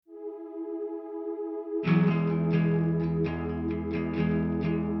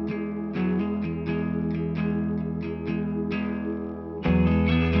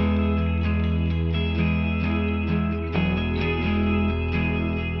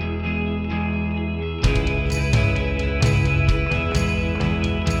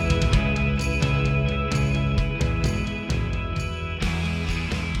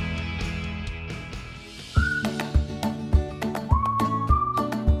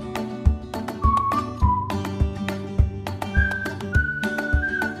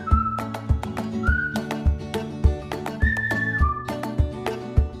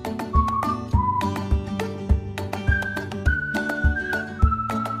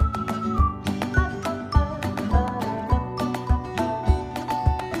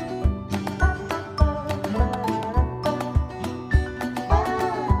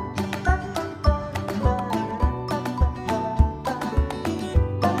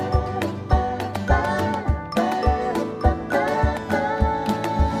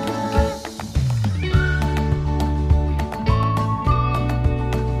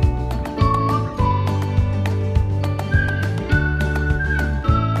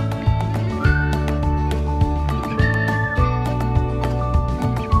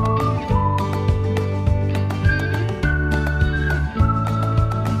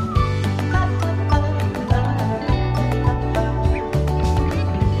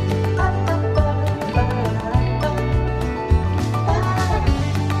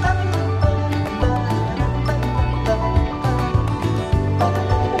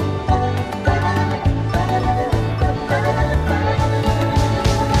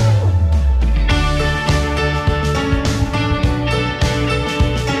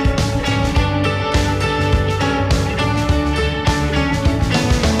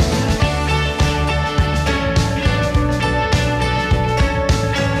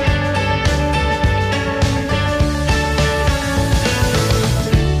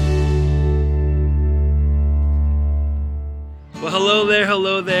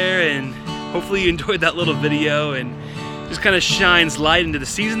below there, and hopefully you enjoyed that little video and just kind of shines light into the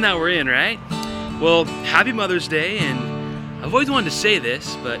season that we're in, right? Well, happy Mother's Day, and I've always wanted to say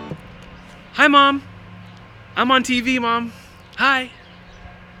this, but hi, Mom. I'm on TV, Mom. Hi.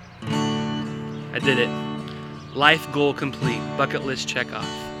 I did it. Life goal complete. Bucket list check off.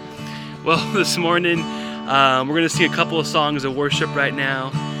 Well, this morning, we're going to sing a couple of songs of worship right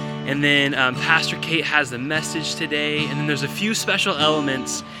now. And then Pastor Kate has the message today. And then there's a few special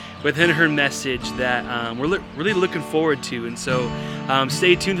elements within her message that we're really looking forward to. And so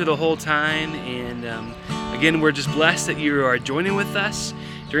stay tuned to the whole time. And again, we're just blessed that you are joining with us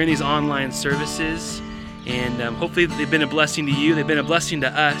during these online services. And hopefully they've been a blessing to you. They've been a blessing to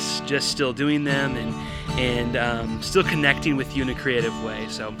us, just still doing them and still connecting with you in a creative way.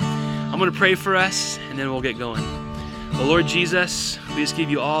 So I'm going to pray for us, and then we'll get going. Well, Lord Jesus, we just give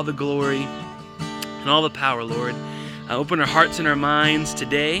you all the glory and all the power, Lord. Open our hearts and our minds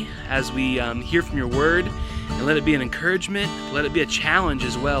today as we hear from your word, and let it be an encouragement. Let it be a challenge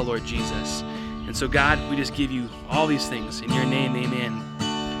as well, Lord Jesus. And so, God, we just give you all these things. In your name, amen.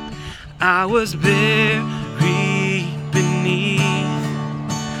 I was buried beneath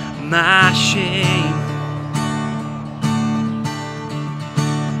my shame.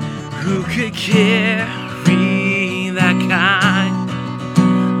 Who could carry that kind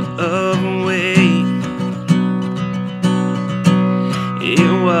of weight?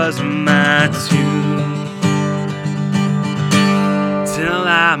 It was my tomb till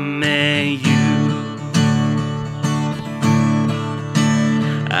I met you.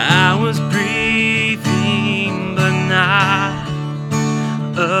 I was breathing but not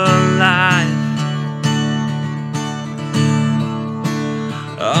alive.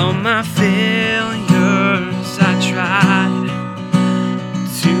 All my failures I tried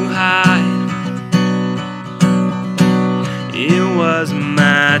to hide. It was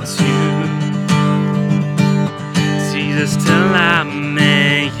my tomb, Jesus, till I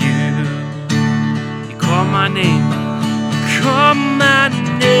met you. You called my name, you called my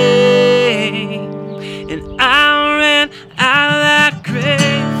name, and I ran out of that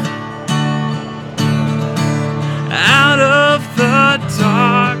grave, out of the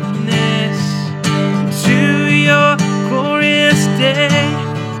darkness to your glorious day.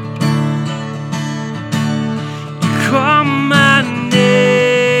 You called my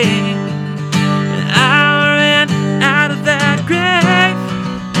name, and I ran out of that grave,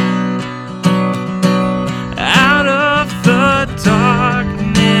 out of the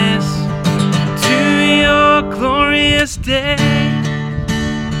darkness to your glorious day.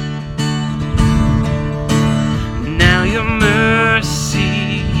 Now your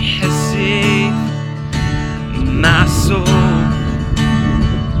mercy has saved my soul.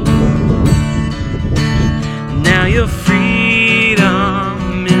 Now your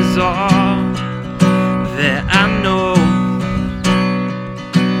freedom is all that I know.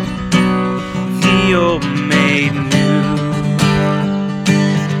 The old made new.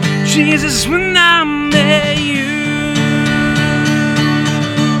 Jesus, when I met you,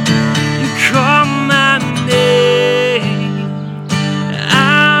 you called my name.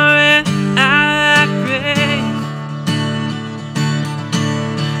 I ran out of that grave,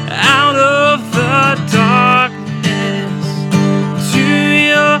 out of the darkness to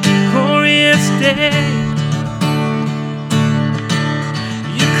your glorious day.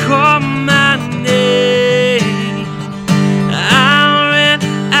 You called my name. I ran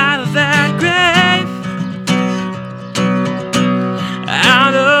out of that grave,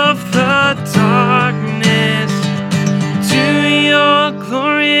 out of the darkness to your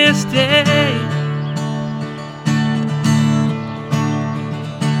glorious day.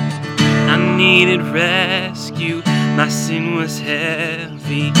 I needed rescue, my sin was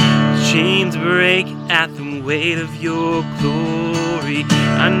heavy, chains break at the weight of your glory.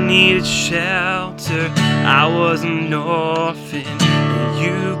 I needed shelter, I was an orphan, and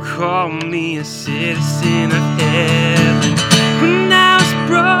you called me a citizen of heaven. When I was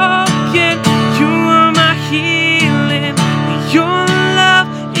broken, you were my healing. Your love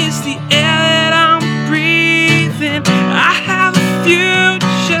is the air that I'm breathing. I have a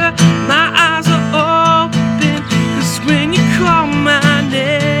future, my eyes are open, 'cause when you call my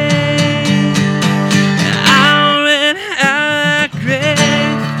name, I ran out of that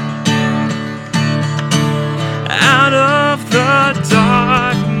grave, out of the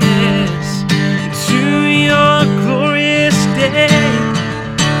darkness to your glorious day.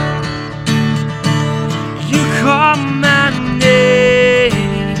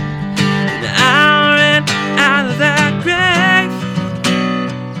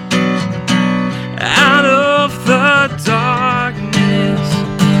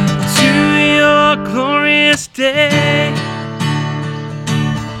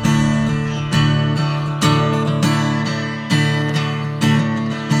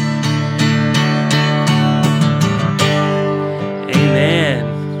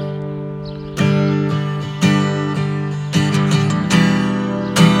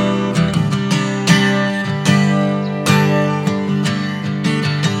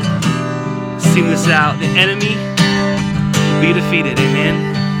 sing this out. The enemy will be defeated, amen.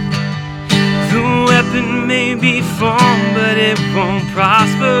 The weapon may be formed, but it won't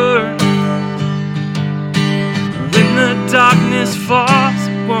prosper. When the darkness falls,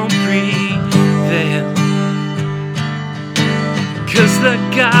 it won't prevail. 'Cause the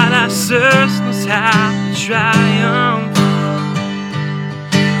God I serve knows how to triumph.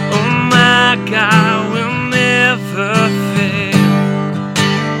 Oh, my God will never fail.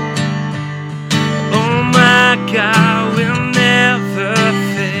 Oh, my God will never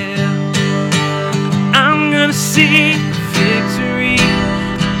fail. I'm gonna see victory.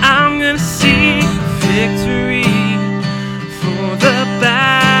 I'm gonna see victory. For the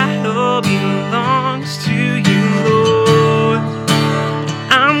battle belongs to you, Lord.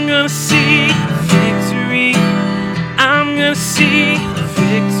 I'm gonna see victory. I'm gonna see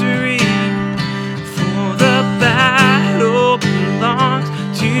victory. For the battle belongs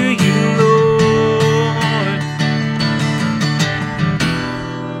to you, Lord.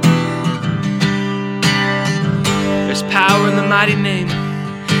 There's power in the mighty name.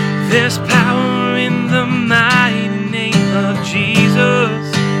 There's power in the mighty name of Jesus.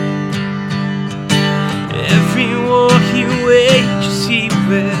 Every war he wages, he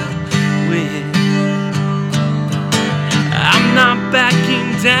will win. I'm not backing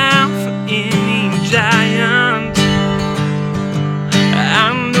down for any giant. I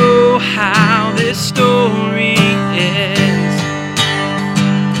know how this story ends.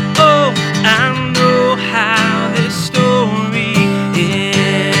 Oh, I know how this story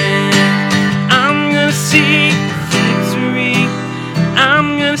ends. I'm gonna see victory. I'm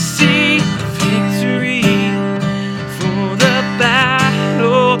gonna see victory. For the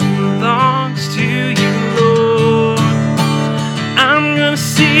battle belongs to you, Lord. I'm gonna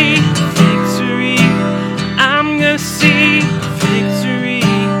see victory. I'm gonna see victory.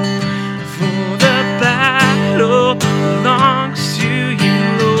 For the battle belongs to you,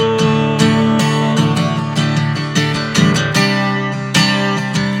 Lord.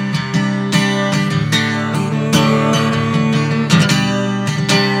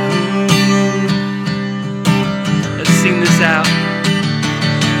 Let's sing this out.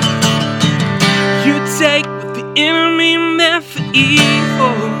 You take what the enemy meant for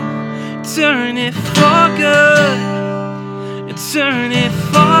evil, turn it for good, and turn it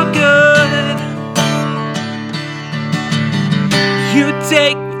for good. You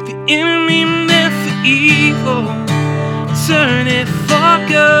take what the enemy meant for evil, turn it for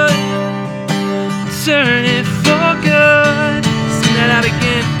good, turn it for good. Sing that out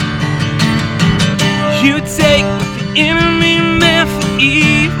again. You take what the enemy meant for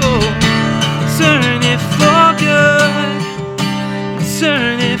evil, turn it for good,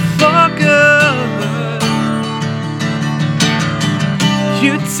 turn it for good.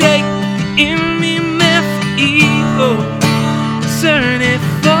 You take what the enemy meant for evil, turn it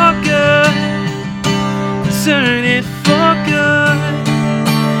for good, turn it for good.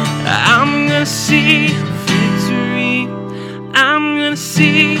 I'm gonna see victory. I'm gonna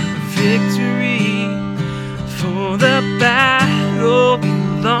see victory. For the battle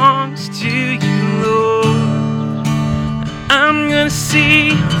belongs to you, Lord. I'm gonna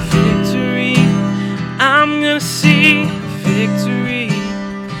see victory. I'm gonna see victory.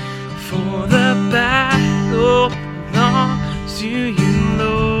 For the battle belongs to you,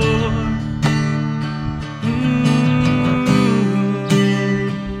 Lord.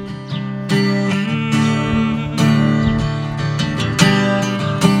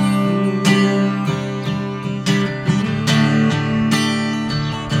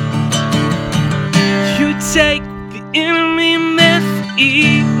 You take the enemy meant for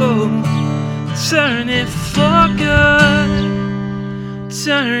evil, turn it for good,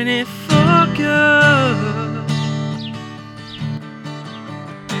 turn it for good.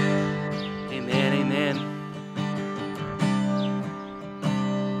 Amen, amen.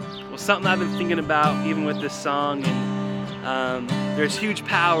 Well, something I've been thinking about even with this song, and there's huge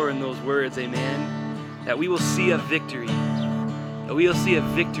power in those words, amen, that we will see a victory, that we will see a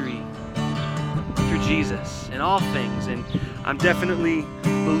victory through Jesus in all things. And I'm definitely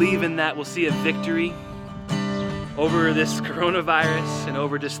believing that we'll see a victory over this coronavirus and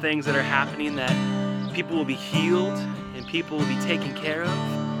over just things that are happening, that people will be healed and people will be taken care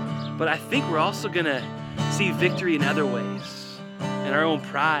of. But I think we're also going to see victory in other ways, in our own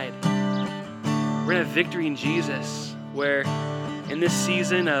pride. We're going to have victory in Jesus, where in this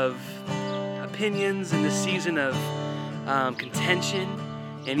season of opinions, in this season of contention,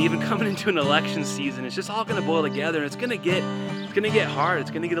 and even coming into an election season, it's just all going to boil together, and it's going to get hard. It's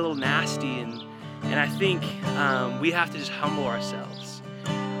going to get a little nasty, and I think we have to just humble ourselves.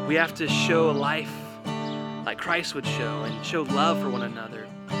 We have to show a life like Christ would show and show love for one another.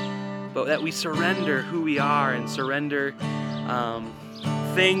 But that we surrender who we are and surrender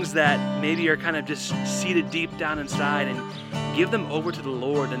things that maybe are kind of just seated deep down inside and give them over to the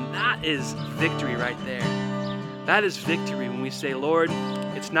Lord. And that is victory right there. That is victory when we say, Lord,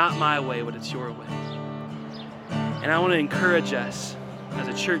 it's not my way, but it's your way. And I want to encourage us as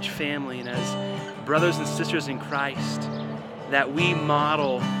a church family and as brothers and sisters in Christ that we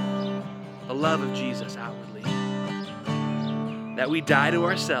model the love of Jesus outwardly. That we die to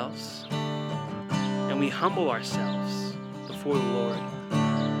ourselves and we humble ourselves before the Lord.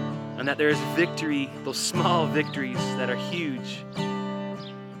 And that there is victory, those small victories that are huge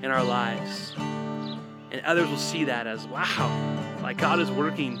in our lives. And others will see that as, wow, like God is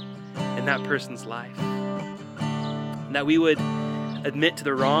working in that person's life. That we would admit to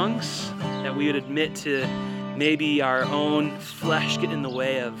the wrongs, that we would admit to maybe our own flesh getting in the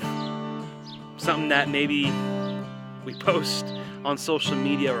way of something that maybe we post on social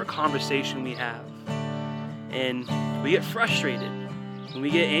media or a conversation we have. And we get frustrated and we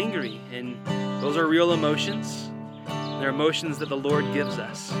get angry, and those are real emotions. They're emotions that the Lord gives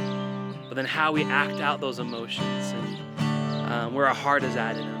us. But then how we act out those emotions and where our heart is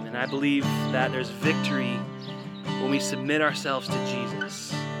at in them. And I believe that there's victory when we submit ourselves to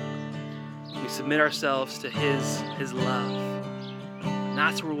Jesus. We submit ourselves to His love. And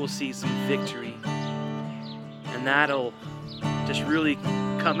that's where we'll see some victory. And that'll just really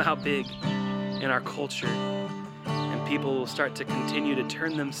come out big in our culture. And people will start to continue to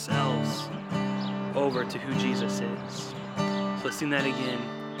turn themselves over to who Jesus is. So let's sing that again.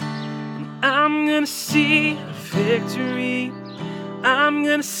 I'm gonna see victory. I'm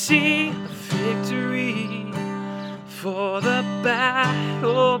gonna see victory. For the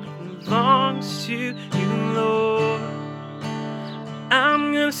battle belongs to you, Lord.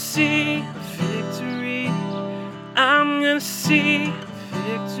 I'm gonna see victory. I'm gonna see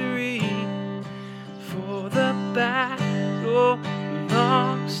victory. For the battle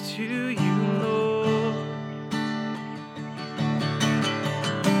belongs to you, Lord.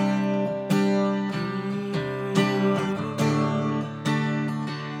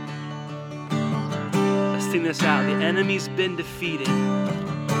 Sing this out. The enemy's been defeated. The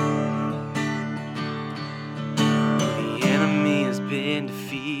enemy has been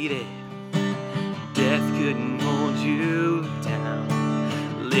defeated. Death couldn't hold you down.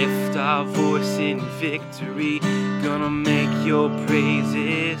 Lift our voice in victory. Gonna make your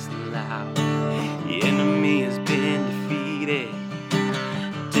praises loud. The enemy has been defeated.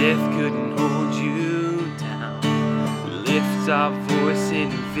 Death couldn't hold you down. Lift our voice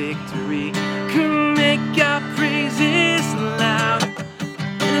in victory. Can make our praises loud.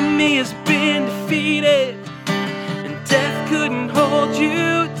 Enemy has been defeated, and death couldn't hold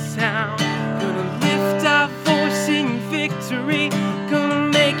you down. Gonna lift our voice in victory. Gonna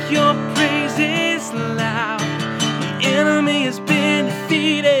make your praises loud. The enemy has been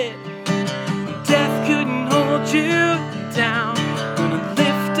defeated, and death couldn't hold you down. Gonna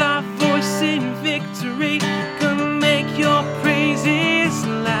lift our voice in victory. Gonna make your praises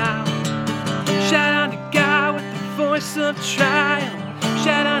loud. Shout out to God with the voice of triumph.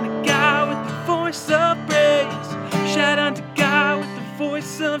 Shout out to God with the voice of praise. Shout out to God with the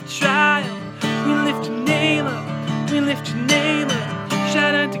voice of triumph. We lift your name up. We lift your name up.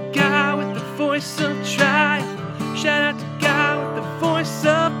 Shout out to God with the voice of triumph. Shout out to God with the voice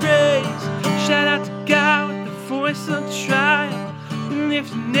of praise. Shout out to God with the voice of triumph. We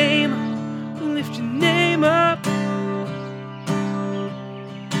lift your name up. We lift your name up.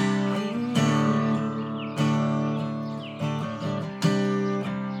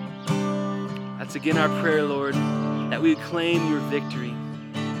 That's again our prayer, Lord, that we would claim your victory,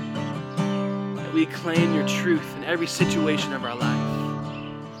 that we claim your truth in every situation of our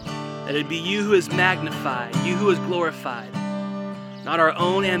life, that it be you who is magnified, you who is glorified, not our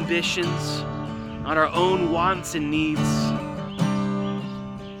own ambitions, not our own wants and needs,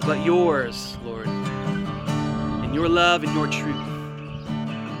 but yours, Lord, and your love and your truth.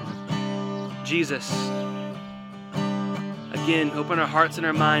 Jesus, again, open our hearts and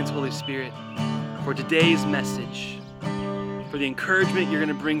our minds, Holy Spirit, for today's message, for the encouragement you're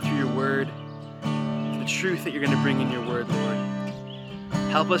going to bring through your word, for the truth that you're going to bring in your word, Lord.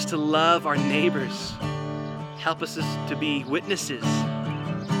 Help us to love our neighbors. Help us to be witnesses,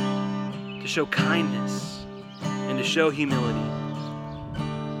 to show kindness, and to show humility.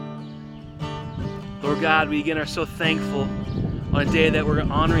 Lord God, we again are so thankful on a day that we're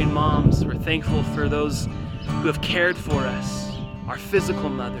honoring moms. We're thankful for those who have cared for us, our physical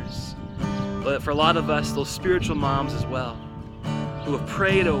mothers, but for a lot of us, those spiritual moms as well. who have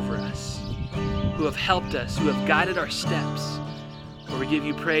prayed over us, who have helped us, who have guided our steps. Lord, we give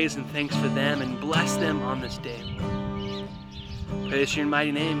you praise and thanks for them and bless them on this day. Pray this in your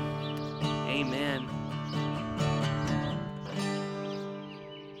mighty name. Amen.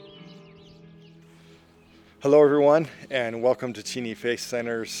 Hello, everyone, and welcome to Cheney Faith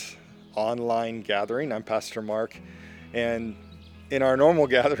Center's online gathering. I'm Pastor Mark, and in our normal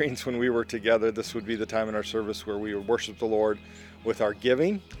gatherings when we were together, this would be the time in our service where we would worship the Lord with our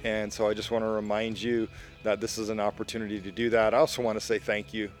giving, and so I just want to remind you that this is an opportunity to do that. I also want to say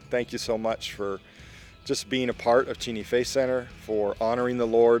thank you. Thank you so much for just being a part of Cheney Faith Center, for honoring the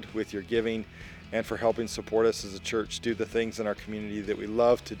Lord with your giving, and for helping support us as a church do the things in our community that we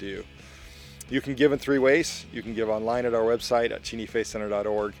love to do. You can give in 3 ways. You can give online at our website at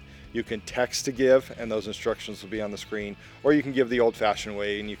cheneyfaithcenter.org. You can text to give, and those instructions will be on the screen. Or you can give the old-fashioned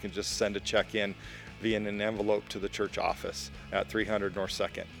way, and you can just send a check in via an envelope to the church office at 300 North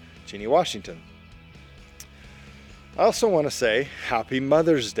 2nd, Cheney, Washington. I also want to say Happy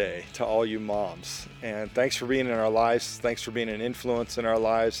Mother's Day to all you moms. And thanks for being in our lives. Thanks for being an influence in our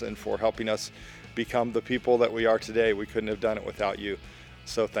lives and for helping us become the people that we are today. We couldn't have done it without you.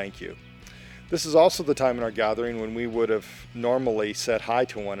 So thank you. This is also the time in our gathering when we would have normally said hi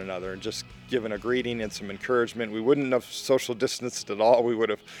to one another and just given a greeting and some encouragement. We wouldn't have social distanced at all. We would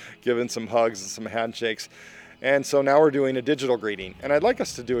have given some hugs and some handshakes. And so now we're doing a digital greeting. And I'd like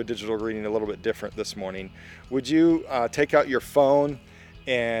us to do a digital greeting a little bit different this morning. Would you take out your phone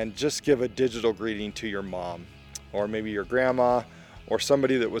and just give a digital greeting to your mom, or maybe your grandma, or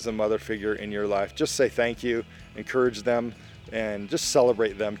somebody that was a mother figure in your life? Just say thank you, encourage them, and just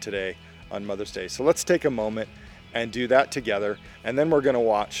celebrate them today on Mother's Day. So let's take a moment and do that together, and then we're going to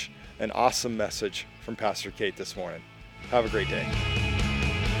watch an awesome message from Pastor Kate this morning. Have a great day.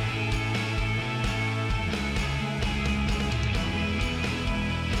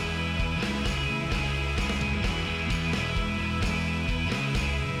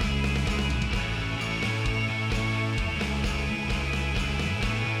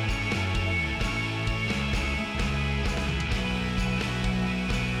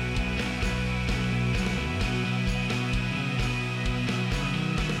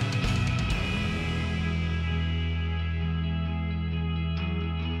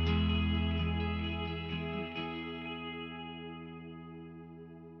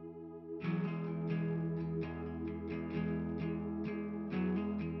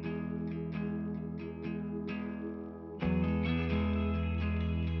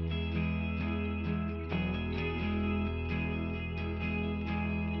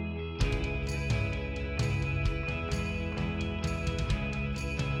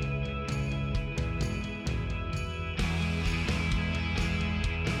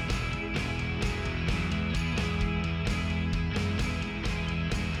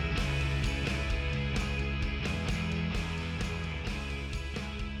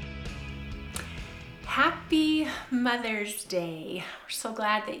 Happy Mother's Day. We're so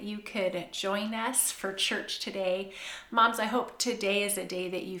glad that you could join us for church today. Moms, I hope today is a day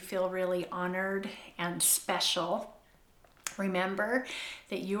that you feel really honored and special. Remember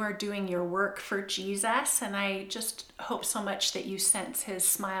that you are doing your work for Jesus, and I just hope so much that you sense his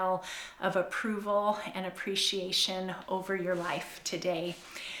smile of approval and appreciation over your life today.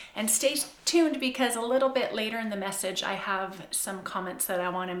 And stay tuned, because a little bit later in the message, I have some comments that I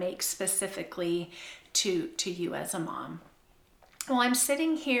want to make specifically to you as a mom. Well, I'm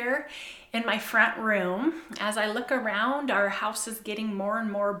sitting here in my front room. As I look around, our house is getting more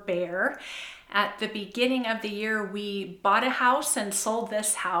and more bare. At the beginning of the year, we bought a house and sold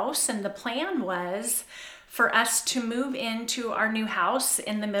this house, and the plan was for us to move into our new house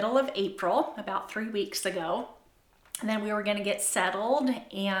in the middle of April, about 3 weeks ago. And then we were going to get settled,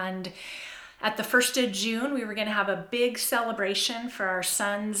 and at the 1st of June, we were going to have a big celebration for our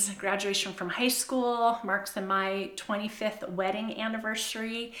son's graduation from high school, Mark's and my 25th wedding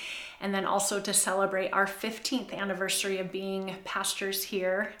anniversary, and then also to celebrate our 15th anniversary of being pastors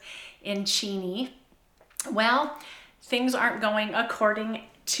here in Cheney. Well, things aren't going according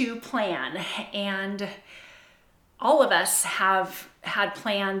to plan, and all of us have had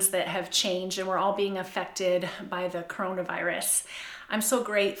plans that have changed, and we're all being affected by the coronavirus. I'm so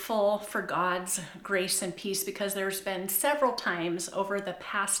grateful for God's grace and peace, because there's been several times over the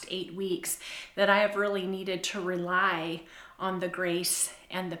past 8 weeks that I have really needed to rely on the grace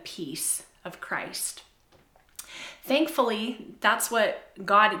and the peace of Christ. Thankfully, that's what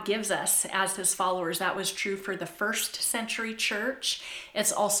God gives us as his followers. That was true for the first century church.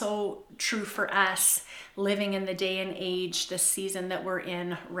 It's also true for us living in the day and age, the season that we're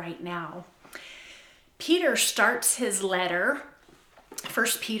in right now. Peter starts his letter 1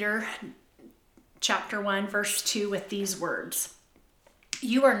 Peter chapter 1, verse 2 with these words.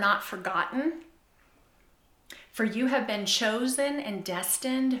 You are not forgotten, for you have been chosen and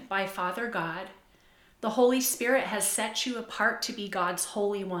destined by Father God. The Holy Spirit has set you apart to be God's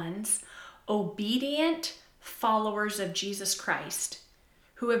holy ones, obedient followers of Jesus Christ,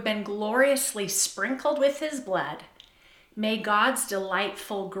 who have been gloriously sprinkled with his blood. May God's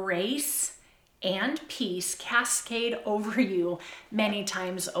delightful grace and peace cascade over you many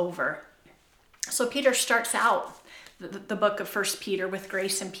times over. So Peter starts out the book of 1 Peter with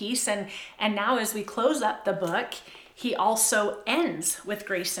grace and peace, and now as we close up the book, he also ends with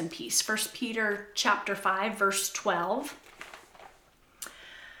grace and peace. 1 Peter chapter 5, verse 12.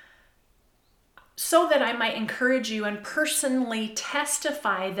 So that I might encourage you and personally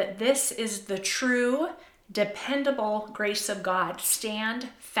testify that this is the true, dependable grace of God. Stand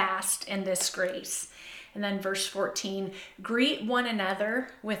fast in this grace. And then verse 14, greet one another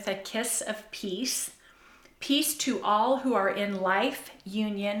with a kiss of peace. Peace to all who are in life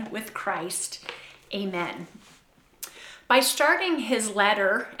union with Christ. Amen. By starting his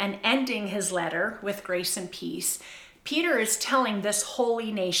letter and ending his letter with grace and peace, Peter is telling this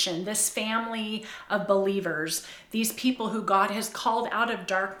holy nation, this family of believers, these people who God has called out of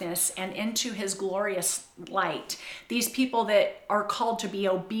darkness and into his glorious light, these people that are called to be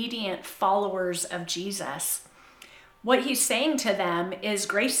obedient followers of Jesus. What he's saying to them is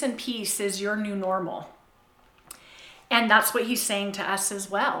grace and peace is your new normal. And that's what he's saying to us as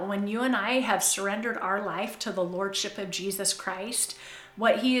well. When you and I have surrendered our life to the Lordship of Jesus Christ,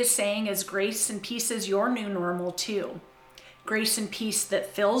 what he is saying is grace and peace is your new normal too. Grace and peace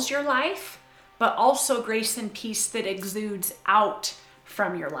that fills your life, but also grace and peace that exudes out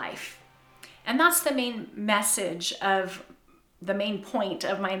from your life. And that's the main point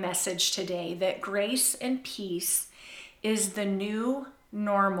of my message today, that grace and peace is the new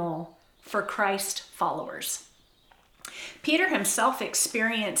normal for Christ followers. Peter himself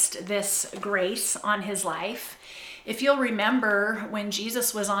experienced this grace on his life. If you'll remember, when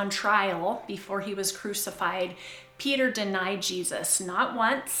Jesus was on trial before he was crucified, Peter denied Jesus not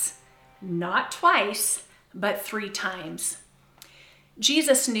once, not twice, but 3 times.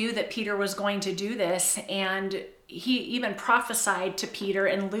 Jesus knew that Peter was going to do this, and he even prophesied to Peter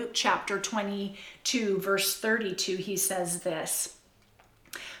in Luke chapter 22, verse 32. He says this,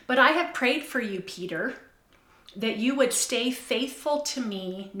 "But I have prayed for you, Peter, that you would stay faithful to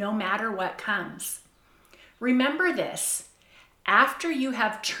me no matter what comes. Remember this, after you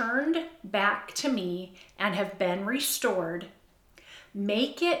have turned back to me and have been restored,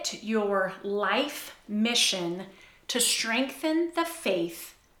 make it your life mission to strengthen the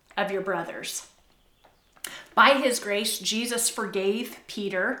faith of your brothers." By his grace, Jesus forgave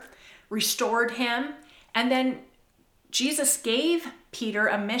Peter, restored him, and then Jesus gave Peter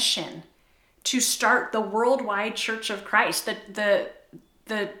a mission to start the worldwide Church of Christ,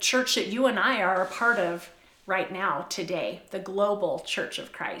 the church that you and I are a part of right now, today, the global Church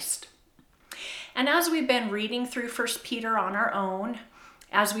of Christ. And as we've been reading through 1 Peter on our own,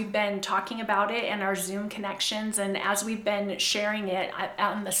 as we've been talking about it in our Zoom connections, and as we've been sharing it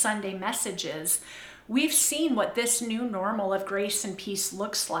on the Sunday messages, we've seen what this new normal of grace and peace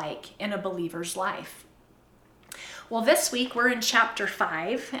looks like in a believer's life. Well, this week we're in chapter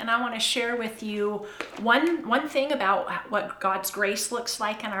 5, and I want to share with you one thing about what God's grace looks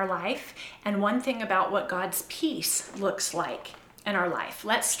like in our life, and one thing about what God's peace looks like in our life.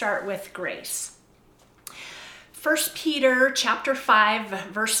 Let's start with grace. 1 Peter chapter 5,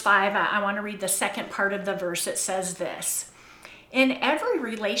 verse 5, I want to read the second part of the verse. It says this, "In every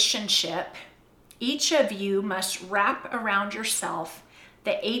relationship, each of you must wrap around yourself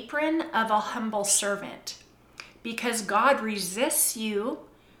the apron of a humble servant, because God resists you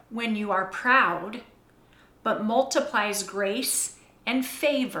when you are proud, but multiplies grace and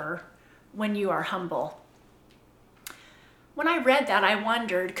favor when you are humble." When I read that, I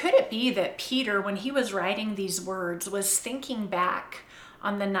wondered, could it be that Peter, when he was writing these words, was thinking back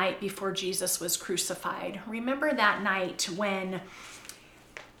on the night before Jesus was crucified? Remember that night when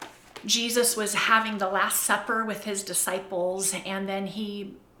Jesus was having the Last Supper with his disciples, and then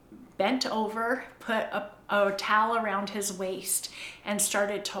he bent over, put a towel around his waist, and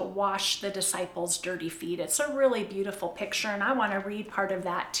started to wash the disciples' dirty feet. It's a really beautiful picture, and I want to read part of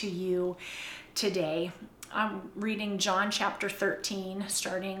that to you today. I'm reading John chapter 13,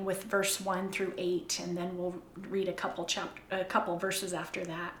 starting with verse 1 through 8, and then we'll read a couple verses after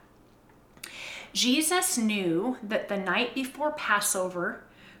that. Jesus knew that the night before Passover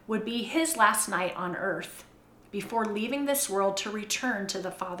would be his last night on earth, before leaving this world to return to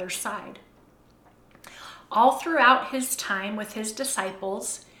the Father's side. All throughout his time with his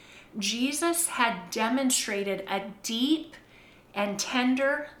disciples, Jesus had demonstrated a deep and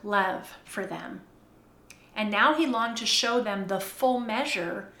tender love for them. And now he longed to show them the full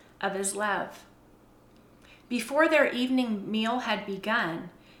measure of his love. Before their evening meal had begun,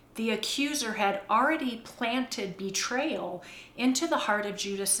 the accuser had already planted betrayal into the heart of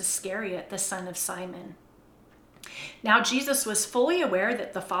Judas Iscariot, the son of Simon. Now Jesus was fully aware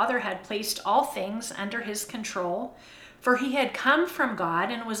that the Father had placed all things under his control, for he had come from God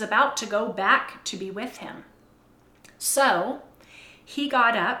and was about to go back to be with him. So he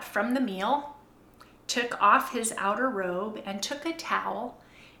got up from the meal, took off his outer robe, and took a towel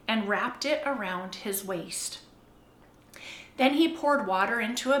and wrapped it around his waist. Then he poured water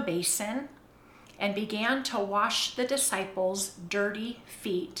into a basin and began to wash the disciples' dirty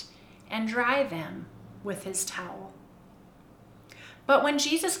feet and dry them with his towel. But when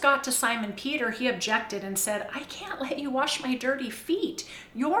Jesus got to Simon Peter, he objected and said, "I can't let you wash my dirty feet.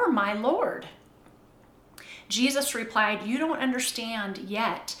 You're my Lord." Jesus replied, "You don't understand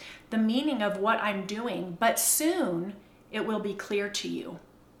yet the meaning of what I'm doing, but soon it will be clear to you."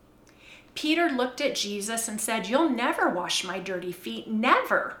 Peter looked at Jesus and said, "You'll never wash my dirty feet,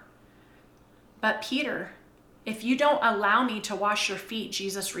 never." "But Peter, if you don't allow me to wash your feet,"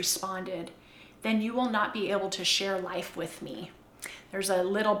 Jesus responded, "then you will not be able to share life with me." There's a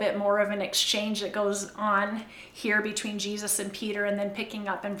little bit more of an exchange that goes on here between Jesus and Peter, and then picking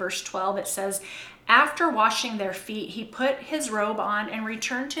up in verse 12, it says, "After washing their feet, he put his robe on and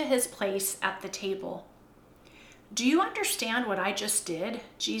returned to his place at the table." "Do you understand what I just did?"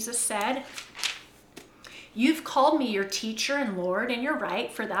 Jesus said. "You've called me your teacher and Lord, and you're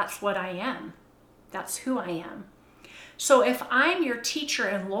right, for that's what I am. That's who I am. So if I'm your teacher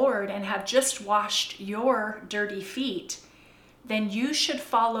and Lord and have just washed your dirty feet, then you should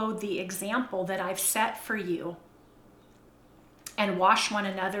follow the example that I've set for you and wash one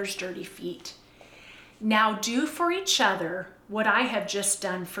another's dirty feet. Now do for each other what I have just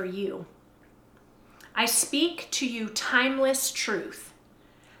done for you. I speak to you timeless truth.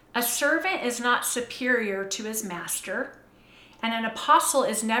 A servant is not superior to his master, and an apostle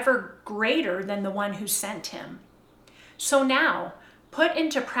is never greater than the one who sent him. So now, put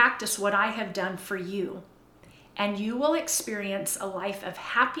into practice what I have done for you, and you will experience a life of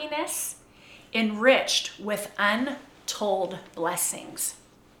happiness, enriched with untold blessings."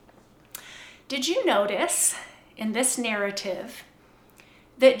 Did you notice in this narrative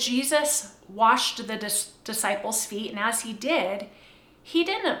that Jesus washed the disciples' feet, and as he did, he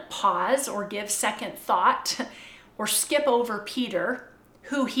didn't pause or give second thought or skip over Peter,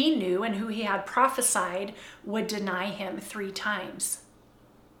 who he knew and who he had prophesied would deny him 3 times.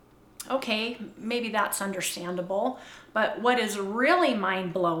 Okay, maybe that's understandable, but what is really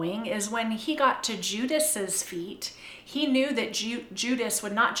mind-blowing is when he got to Judas's feet, he knew that Judas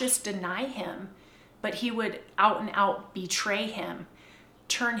would not just deny him, but he would out and out betray him,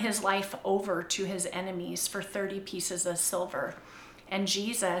 turn his life over to his enemies for 30 pieces of silver. And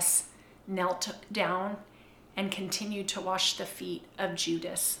Jesus knelt down and continued to wash the feet of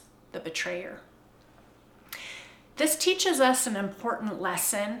Judas, the betrayer. This teaches us an important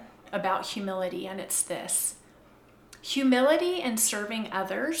lesson about humility, and it's this: humility in serving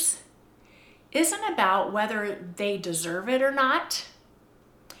others isn't about whether they deserve it or not.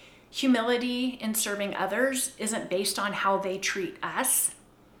 Humility in serving others isn't based on how they treat us.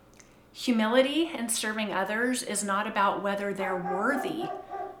 Humility in serving others is not about whether they're worthy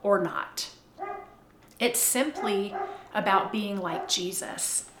or not. It's simply about being like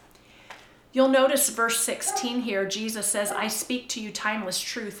Jesus. You'll notice verse 16 here, Jesus says, "I speak to you timeless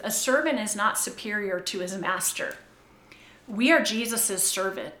truth. A servant is not superior to his master." We are Jesus's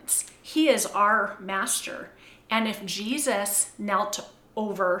servants. He is our master. And if Jesus knelt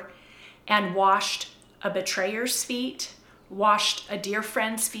over and washed a betrayer's feet, washed a dear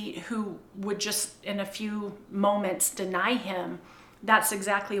friend's feet who would just in a few moments deny him, that's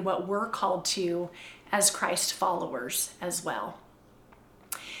exactly what we're called to as Christ followers as well.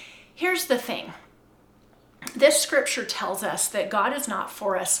 Here's the thing. This scripture tells us that God is not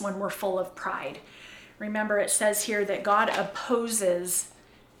for us when we're full of pride. Remember, it says here that God opposes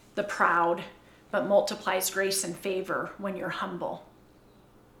the proud, but multiplies grace and favor when you're humble.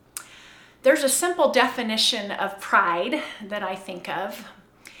 There's a simple definition of pride that I think of,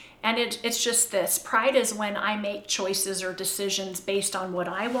 and it's just this. Pride is when I make choices or decisions based on what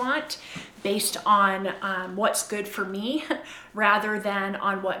I want, based on what's good for me, rather than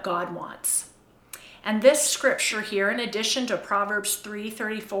on what God wants. And this scripture here, in addition to Proverbs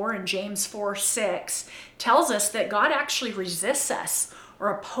 3:34 and James 4:6, tells us that God actually resists us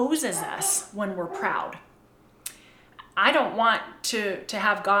or opposes us when we're proud. I don't want to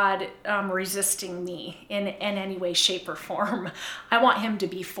have God resisting me in any way, shape, or form. I want him to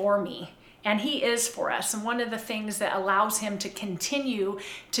be for me. And he is for us. And one of the things that allows him to continue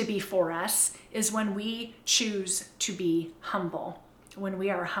to be for us is when we choose to be humble, when we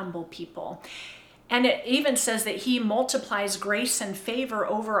are humble people. And it even says that he multiplies grace and favor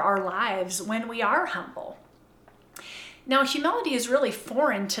over our lives when we are humble. Now, humility is really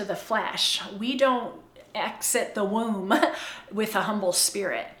foreign to the flesh. We don't exit the womb with a humble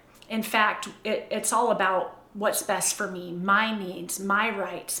spirit. In fact, it's all about what's best for me, my needs, my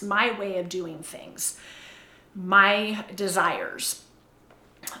rights, my way of doing things, my desires.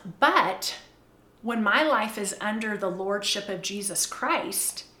 But when my life is under the lordship of Jesus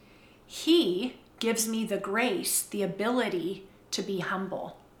Christ, he gives me the grace, the ability to be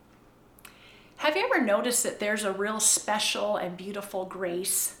humble. Have you ever noticed that there's a real special and beautiful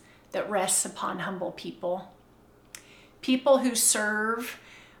grace that rests upon humble people? People who serve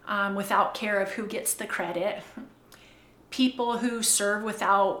without care of who gets the credit. People who serve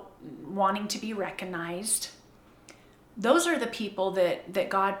without wanting to be recognized. Those are the people that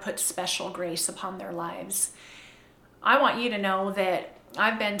God puts special grace upon their lives. I want you to know that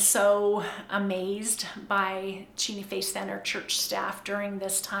I've been so amazed by Cheney Faith Center church staff during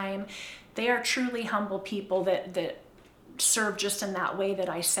this time. They are truly humble people that serve just in that way that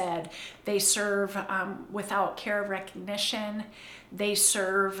I said. They serve without care of recognition. They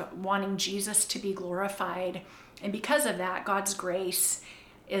serve wanting Jesus to be glorified. And because of that, God's grace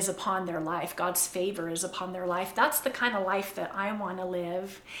is upon their life. God's favor is upon their life. That's the kind of life that I want to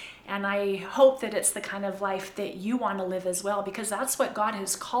live. And I hope that it's the kind of life that you want to live as well, because that's what God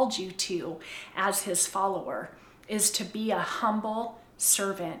has called you to as his follower, is to be a humble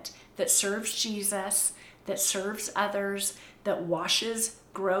servant that serves Jesus, that serves others, that washes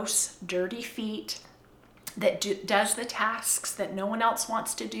gross, dirty feet, that does the tasks that no one else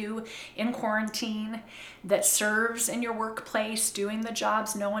wants to do in quarantine, that serves in your workplace, doing the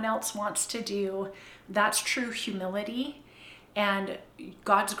jobs no one else wants to do. That's true humility, and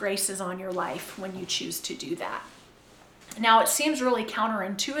God's grace is on your life when you choose to do that. Now, it seems really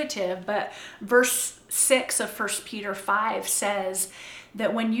counterintuitive, but verse 6 of 1 Peter 5 says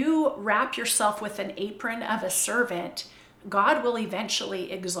that when you wrap yourself with an apron of a servant, God will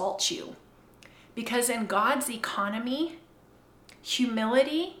eventually exalt you. Because in God's economy,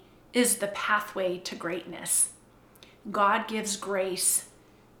 humility is the pathway to greatness. God gives grace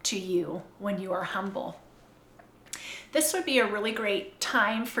to you when you are humble. This would be a really great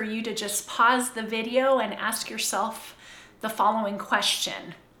time for you to just pause the video and ask yourself the following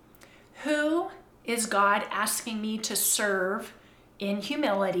question. Who is God asking me to serve in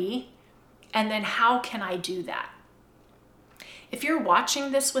humility? And then how can I do that? If you're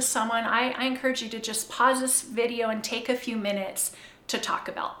watching this with someone, I encourage you to just pause this video and take a few minutes to talk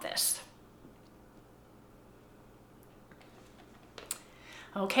about this.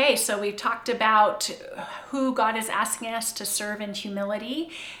 Okay, so we've talked about who God is asking us to serve in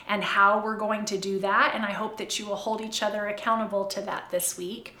humility and how we're going to do that, and I hope that you will hold each other accountable to that this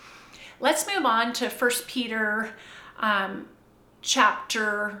week. Let's move on to 1 Peter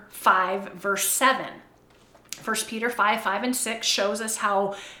chapter 5, verse 7. 1 Peter 5, 5 and 6 shows us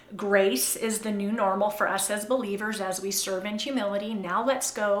how grace is the new normal for us as believers as we serve in humility. Now let's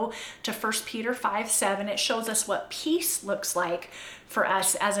go to 1 Peter 5, 7. It shows us what peace looks like for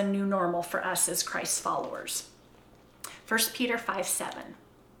us as a new normal for us as Christ's followers. 1 Peter 5, 7.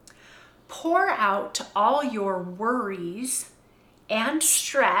 Pour out all your worries and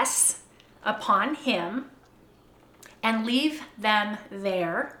stress upon him and leave them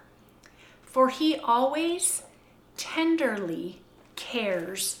there, for he always tenderly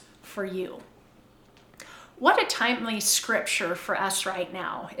cares for you. What a timely scripture for us right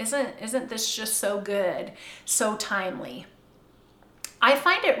now. Isn't this just so good, so timely? I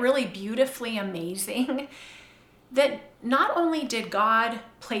find it really beautifully amazing that not only did God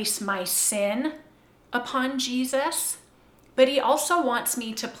place my sin upon Jesus, but he also wants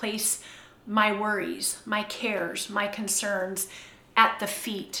me to place my worries, my cares, my concerns at the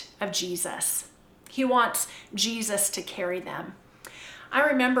feet of Jesus. He wants Jesus to carry them. I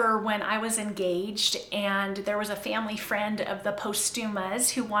remember when I was engaged and there was a family friend of the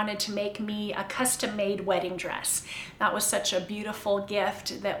Postumas who wanted to make me a custom-made wedding dress. That was such a beautiful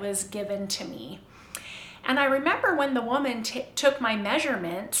gift that was given to me. And I remember when the woman took my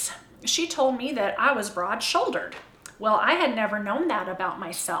measurements, she told me that I was broad-shouldered. Well, I had never known that about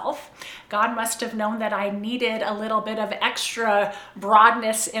myself. God must have known that I needed a little bit of extra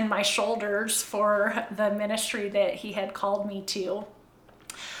broadness in my shoulders for the ministry that he had called me to.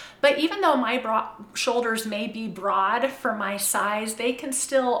 But even though my shoulders may be broad for my size, they can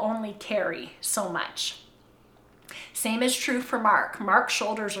still only carry so much. Same is true for Mark. Mark's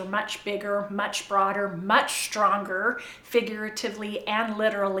shoulders are much bigger, much broader, much stronger, figuratively and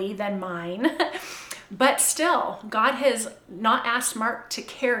literally, than mine. But still, God has not asked Mark to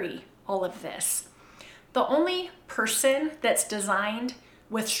carry all of this. The only person that's designed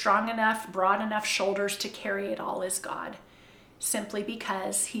with strong enough, broad enough shoulders to carry it all is God, simply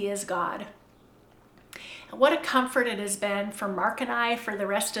because he is God. What a comfort it has been for Mark and I, for the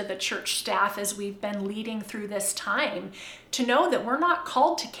rest of the church staff as we've been leading through this time, to know that we're not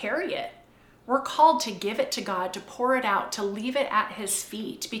called to carry it. We're called to give it to God, to pour it out, to leave it at his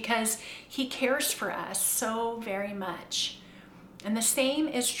feet, because he cares for us so very much. And the same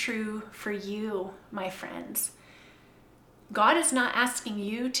is true for you, my friends. God is not asking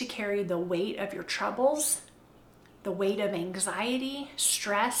you to carry the weight of your troubles, the weight of anxiety,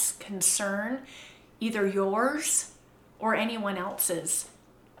 stress, concern, either yours or anyone else's.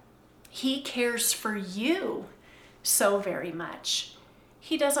 He cares for you so very much.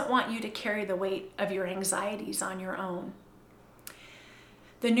 He doesn't want you to carry the weight of your anxieties on your own.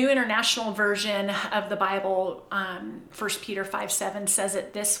 The New International Version of the Bible, 1 Peter 5:7 says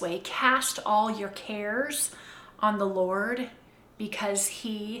it this way: cast all your cares on the Lord because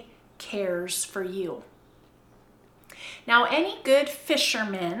he cares for you. Now, any good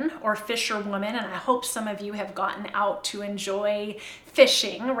fisherman or fisherwoman, and I hope some of you have gotten out to enjoy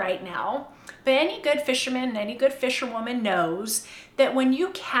fishing right now, but any good fisherman and any good fisherwoman knows that when you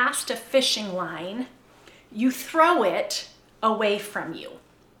cast a fishing line, you throw it away from you.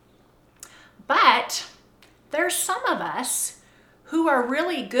 But there's some of us who are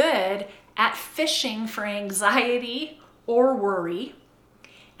really good at fishing for anxiety or worry,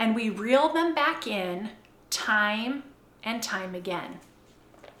 and we reel them back in time and time again.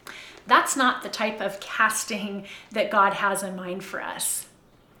 That's not the type of casting that God has in mind for us.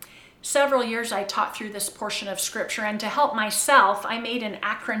 Several years I taught through this portion of scripture, and to help myself, I made an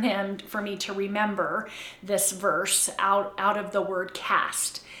acronym for me to remember this verse out of the word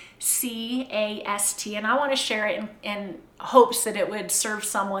cast. C-A-S-T, and I want to share it in hopes that it would serve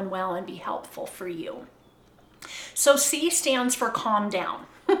someone well and be helpful for you. So C stands for calm down.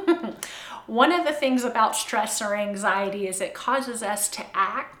 One of the things about stress or anxiety is it causes us to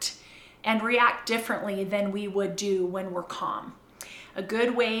act and react differently than we would do when we're calm. A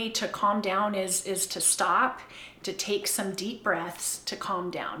good way to calm down is to stop, to take some deep breaths to calm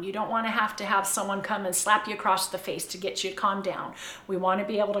down. You don't want to have someone come and slap you across the face to get you to calm down. We want to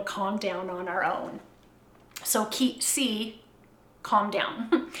be able to calm down on our own. So C, calm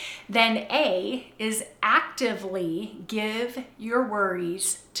down. Then A is actively give your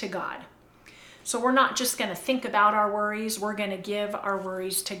worries to God. So we're not just going to think about our worries, we're going to give our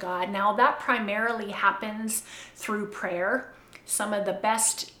worries to God. Now that primarily happens through prayer. Some of the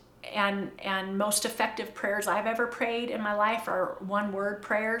best and most effective prayers I've ever prayed in my life are one-word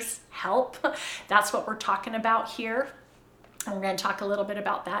prayers. Help. That's what we're talking about here. And we're going to talk a little bit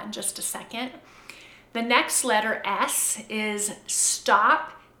about that in just a second. The next letter, S, is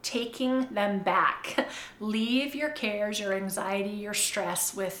stop taking them back. Leave your cares, your anxiety, your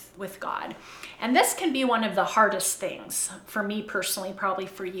stress with God. And this can be one of the hardest things for me personally, probably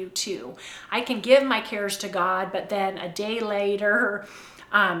for you too. I can give my cares to God, but then a day later,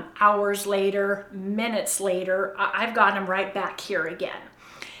 hours later, minutes later, I've got them right back here again.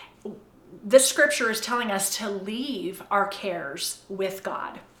 This scripture is telling us to leave our cares with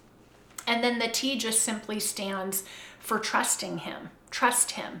God. And then the T just simply stands for trusting him.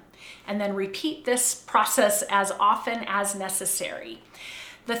 Trust him. And then repeat this process as often as necessary.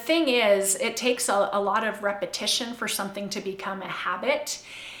 The thing is, it takes a lot of repetition for something to become a habit.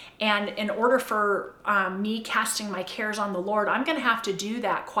 And in order for me casting my cares on the Lord, I'm going to have to do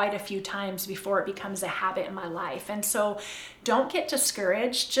that quite a few times before it becomes a habit in my life. And so don't get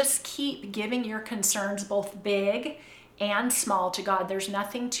discouraged. Just keep giving your concerns, both big and small, to God. There's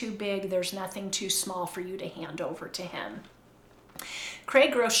nothing too big. There's nothing too small for you to hand over to him.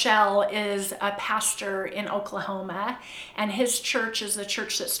 Craig Rochelle is a pastor in Oklahoma, and his church is the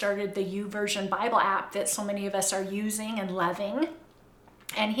church that started the YouVersion Bible app that so many of us are using and loving.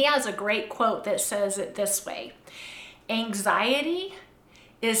 And he has a great quote that says it this way: anxiety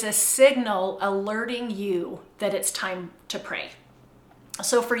is a signal alerting you that it's time to pray.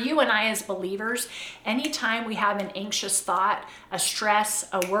 So for you and I as believers, anytime we have an anxious thought, a stress,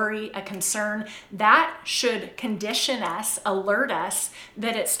 a worry, a concern, that should condition us, alert us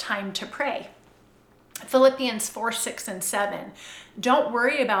that it's time to pray. Philippians 4, 6, and 7. Don't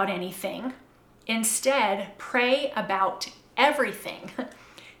worry about anything. Instead, pray about everything.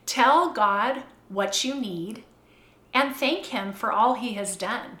 Tell God what you need and thank Him for all He has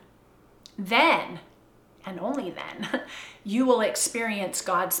done. Then, and only then, you will experience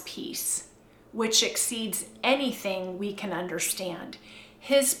God's peace, which exceeds anything we can understand.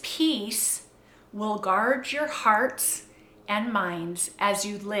 His peace will guard your hearts and minds as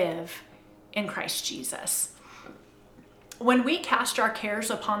you live in Christ Jesus. When we cast our cares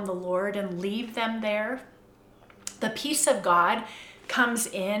upon the Lord and leave them there, the peace of God comes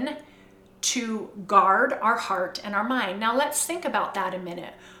in to guard our heart and our mind. Now let's think about that a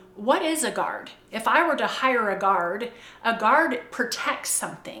minute. What is a guard? If I were to hire a guard protects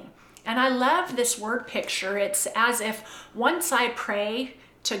something. And I love this word picture. It's as if once I pray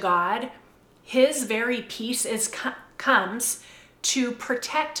to God, His very peace comes to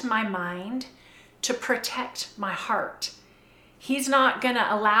protect my mind, to protect my heart. He's not going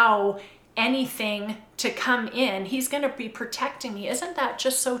to allow anything to come in. He's going to be protecting me. Isn't that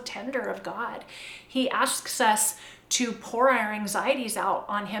just so tender of God? He asks us to pour our anxieties out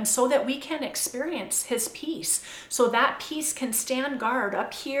on Him so that we can experience His peace. So that peace can stand guard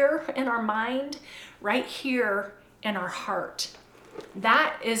up here in our mind, right here in our heart.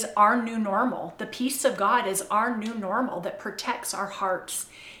 That is our new normal. The peace of God is our new normal that protects our hearts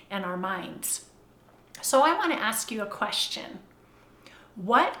and our minds. So I want to ask you a question.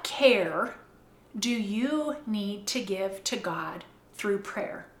 What care do you need to give to God through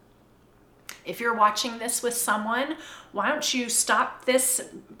prayer? If you're watching this with someone, why don't you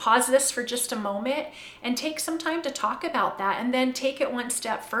pause this for just a moment and take some time to talk about that, and then take it one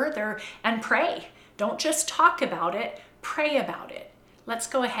step further and pray. Don't just talk about it, pray about it. Let's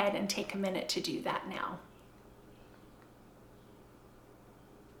go ahead and take a minute to do that now.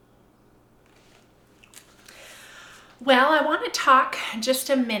 Well, I want to talk just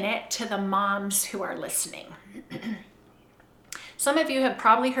a minute to the moms who are listening. Some of you have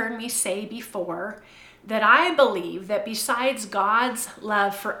probably heard me say before that I believe that besides God's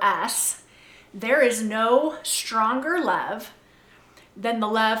love for us, there is no stronger love than the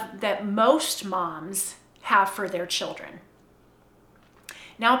love that most moms have for their children.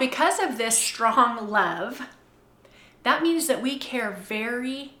 Now, because of this strong love, that means that we care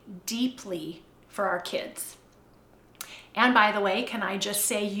very deeply for our kids. And by the way, can I just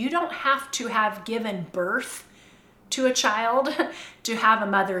say, you don't have to have given birth to a child to have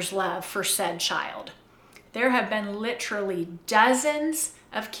a mother's love for said child. There have been literally dozens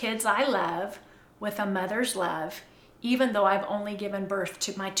of kids I love with a mother's love, even though I've only given birth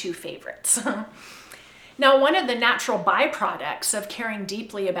to my two favorites. Now, one of the natural byproducts of caring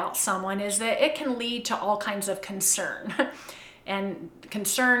deeply about someone is that it can lead to all kinds of concern. And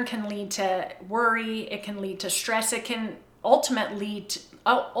concern can lead to worry, it can lead to stress, it can ultimately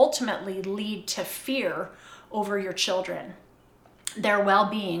lead to fear over your children. Their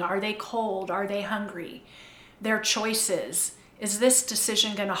well-being, are they cold, are they hungry? Their choices, is this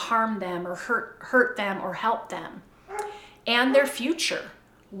decision going to harm them or hurt them or help them? And their future,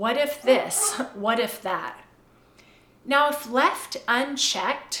 what if this, what if that? Now, if left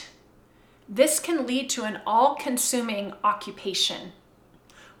unchecked, this can lead to an all-consuming occupation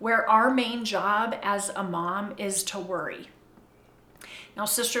where our main job as a mom is to worry. Now,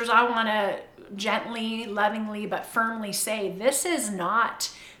 sisters, I want to gently, lovingly, but firmly say this is not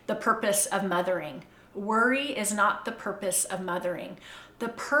the purpose of mothering. Worry is not the purpose of mothering. The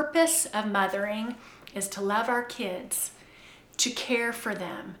purpose of mothering is to love our kids, to care for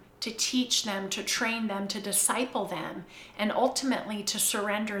them, to teach them, to train them, to disciple them, and ultimately to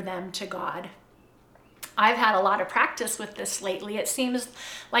surrender them to God. I've had a lot of practice with this lately. It seems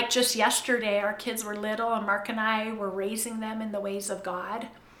like just yesterday our kids were little and Mark and I were raising them in the ways of God.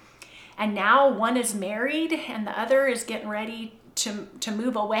 And now one is married and the other is getting ready to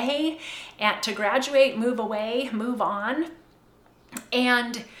move away and to graduate, move away, move on.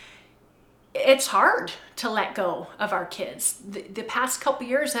 And it's hard to let go of our kids. The past couple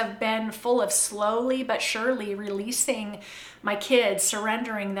years have been full of slowly but surely releasing my kids,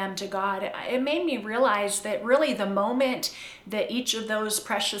 surrendering them to God. It made me realize that really the moment that each of those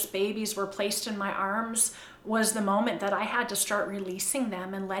precious babies were placed in my arms was the moment that I had to start releasing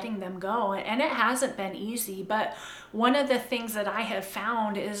them and letting them go. And it hasn't been easy, but one of the things that I have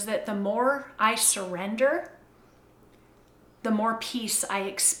found is that the more I surrender, the more peace I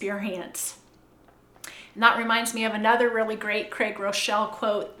experience. And that reminds me of another really great Craig Rochelle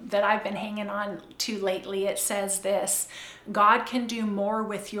quote that I've been hanging on to lately. It says this: God can do more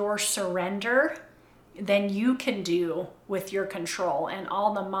with your surrender than you can do with your control. And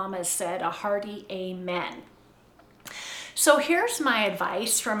all the mamas said a hearty amen. So here's my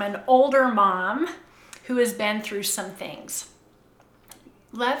advice from an older mom who has been through some things.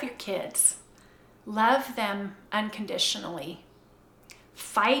 Love your kids. Love them unconditionally.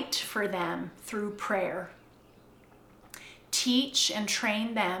 Fight for them through prayer. Teach and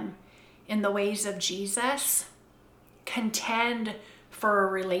train them in the ways of Jesus. Contend for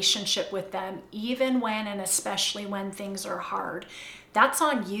a relationship with them, even when and especially when things are hard. That's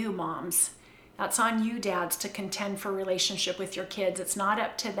on you, moms. That's on you, dads, to contend for relationship with your kids. It's not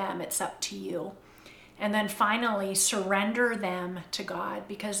up to them, it's up to you. And then finally, surrender them to God,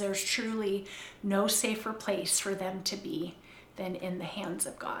 because there's truly no safer place for them to be than in the hands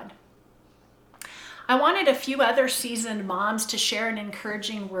of God. I wanted a few other seasoned moms to share an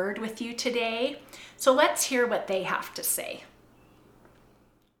encouraging word with you today. So let's hear what they have to say.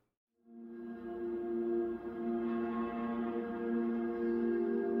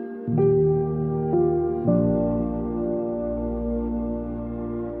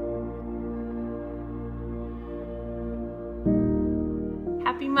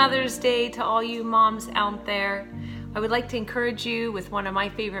 Happy Mother's Day to all you moms out there. I would like to encourage you with one of my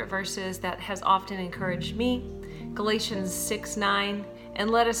favorite verses that has often encouraged me, Galatians 6:9, and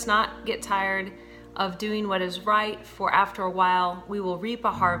let us not get tired of doing what is right, for after a while we will reap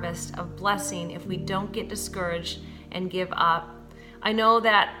a harvest of blessing if we don't get discouraged and give up. I know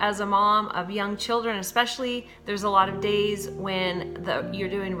that as a mom of young children especially, there's a lot of days when you're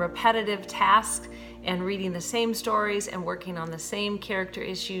doing repetitive tasks and reading the same stories and working on the same character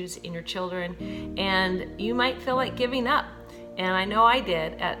issues in your children, and you might feel like giving up. And I know I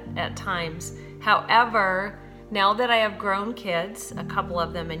did at times. However, now that I have grown kids, a couple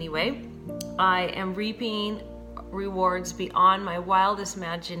of them anyway, I am reaping rewards beyond my wildest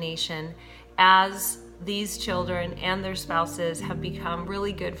imagination as these children and their spouses have become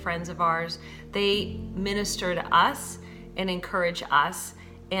really good friends of ours. They minister to us and encourage us,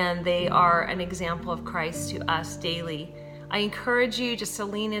 and they are an example of Christ to us daily. I encourage you just to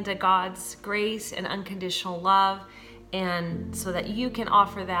lean into God's grace and unconditional love, and so that you can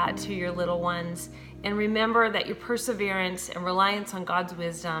offer that to your little ones. And remember that your perseverance and reliance on God's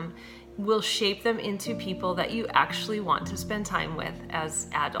wisdom will shape them into people that you actually want to spend time with as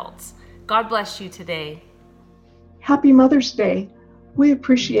adults. God bless you today. Happy Mother's Day. We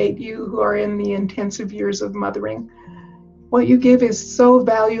appreciate you who are in the intensive years of mothering. What you give is so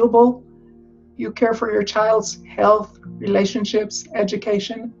valuable. You care for your child's health, relationships,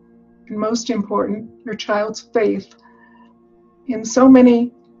 education, and most important, your child's faith. In so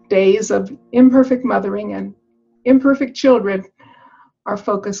many days of imperfect mothering and imperfect children, our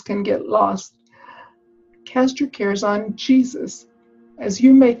focus can get lost. Cast your cares on Jesus as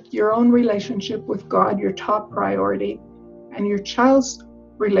you make your own relationship with God your top priority, and your child's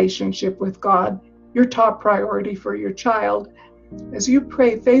relationship with God your top priority for your child. As you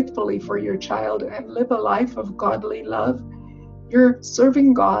pray faithfully for your child and live a life of godly love, you're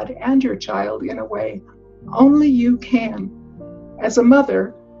serving God and your child in a way only you can. As a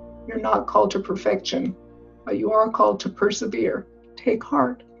mother, you're not called to perfection, but you are called to persevere. Take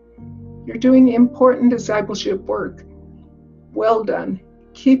heart. You're doing important discipleship work. Well done.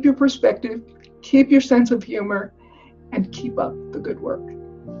 Keep your perspective, keep your sense of humor, and keep up the good work.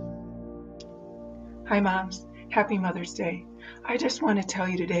 Hi moms, happy Mother's Day. I just want to tell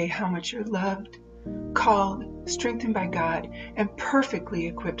you today how much you're loved, called, strengthened by God, and perfectly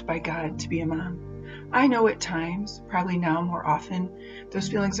equipped by God to be a mom. I know at times, probably now more often, those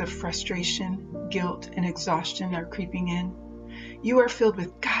feelings of frustration, guilt, and exhaustion are creeping in. You are filled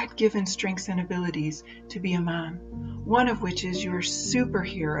with God-given strengths and abilities to be a mom, one of which is your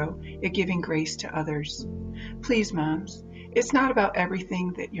superhero at giving grace to others. Please, moms, it's not about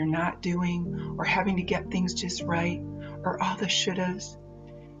everything that you're not doing or having to get things just right or all the should-haves.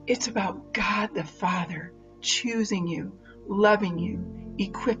 It's about God the Father choosing you, loving you,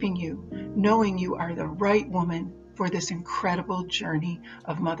 equipping you, knowing you are the right woman for this incredible journey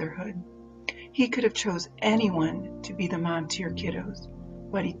of motherhood. He could have chose anyone to be the mom to your kiddos,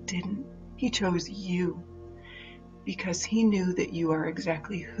 but he didn't. He chose you because he knew that you are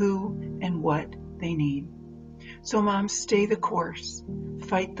exactly who and what they need. So moms, stay the course,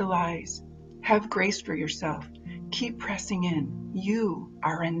 fight the lies, have grace for yourself, keep pressing in. You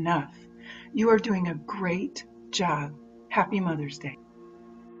are enough. You are doing a great job. Happy Mother's Day.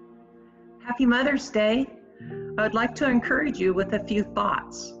 Happy Mother's Day. I would like to encourage you with a few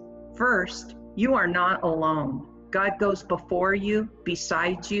thoughts. First, you are not alone. God goes before you,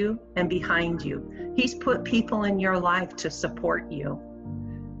 beside you, and behind you. He's put people in your life to support you.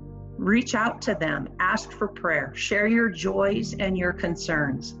 Reach out to them, ask for prayer, share your joys and your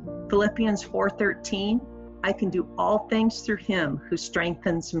concerns. Philippians 4:13, I can do all things through him who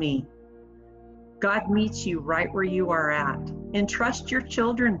strengthens me. God meets you right where you are at. Entrust your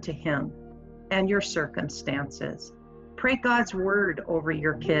children to Him and your circumstances. Pray God's word over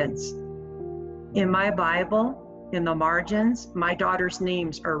your kids. In my Bible, in the margins, my daughter's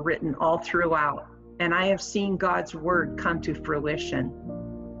names are written all throughout, and I have seen God's word come to fruition.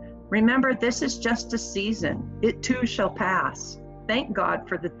 Remember, this is just a season. It too shall pass. Thank God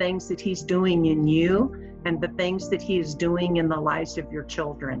for the things that He's doing in you and the things that He is doing in the lives of your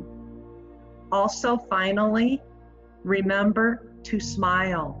children. Also, finally, remember to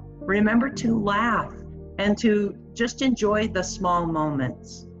smile. Remember to laugh and to just enjoy the small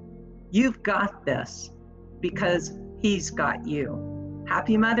moments. You've got this because He's got you.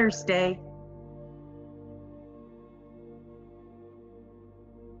 Happy Mother's Day.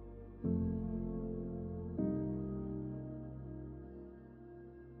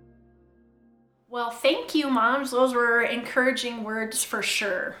 Well, thank you, moms. Those were encouraging words for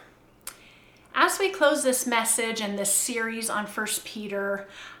sure. As we close this message and this series on 1 Peter,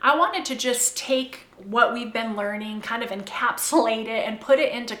 I wanted to just take what we've been learning, kind of encapsulate it and put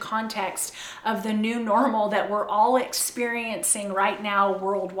it into context of the new normal that we're all experiencing right now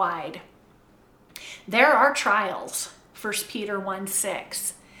worldwide. There are trials, 1 Peter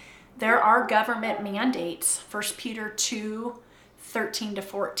 1:6. There are government mandates, 1 Peter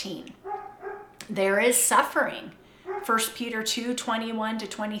 2:13-14. There is suffering, 1 Peter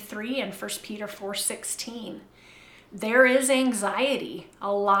 2:21-23 and 1 Peter 4:16. There is anxiety,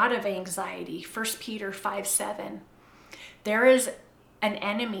 a lot of anxiety, 1 Peter 5:7. There is an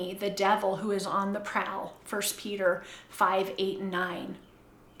enemy, the devil, who is on the prowl, 1 Peter 5:8-9.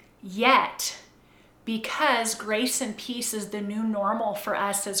 Yet, because grace and peace is the new normal for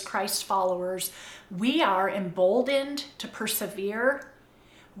us as Christ followers, we are emboldened to persevere.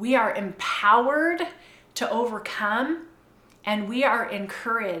 We are empowered to overcome, and we are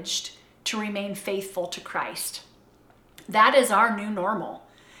encouraged to remain faithful to Christ. That is our new normal.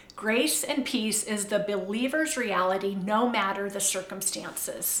 Grace and peace is the believer's reality no matter the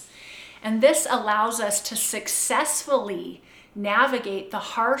circumstances. And this allows us to successfully navigate the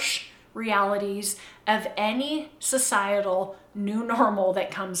harsh realities of any societal new normal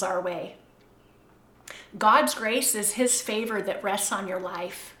that comes our way. God's grace is His favor that rests on your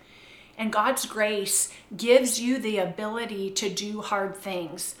life. And God's grace gives you the ability to do hard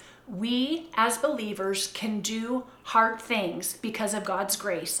things. We, as believers, can do hard things because of God's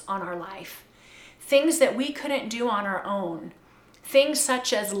grace on our life. Things that we couldn't do on our own. Things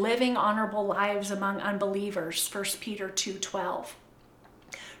such as living honorable lives among unbelievers, 1 Peter 2:12.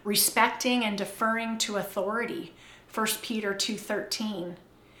 Respecting and deferring to authority, 1 Peter 2:13.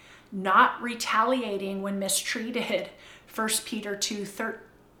 Not retaliating when mistreated, 1 Peter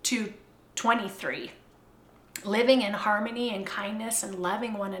 2:23. Living in harmony and kindness and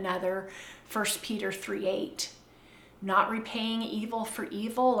loving one another, 1 Peter 3:8. Not repaying evil for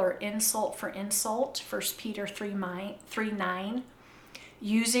evil or insult for insult, 1 Peter 3:9.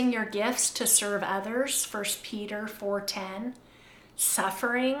 Using your gifts to serve others, 1 Peter 4:10.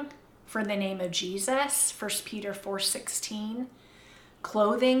 Suffering for the name of Jesus, 1 Peter 4:16.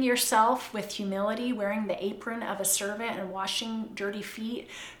 Clothing yourself with humility, wearing the apron of a servant and washing dirty feet,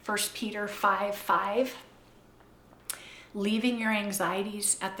 1 Peter 5:5. Leaving your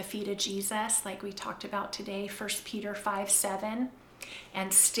anxieties at the feet of Jesus, like we talked about today, 1 Peter 5:7.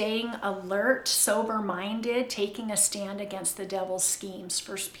 And staying alert, sober-minded, taking a stand against the devil's schemes,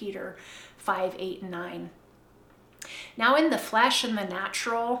 1 Peter 5:8-9. Now in the flesh and the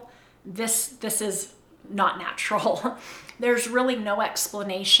natural, this is not natural. There's really no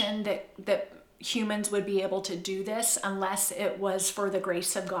explanation that humans would be able to do this unless it was for the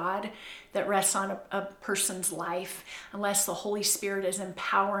grace of God that rests on a person's life, unless the Holy Spirit is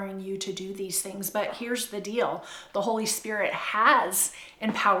empowering you to do these things. But here's the deal. The Holy Spirit has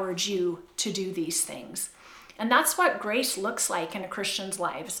empowered you to do these things. And that's what grace looks like in a Christian's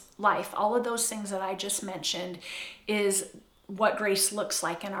life. All of those things that I just mentioned is what grace looks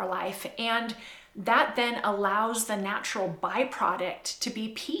like in our life. And that then allows the natural byproduct to be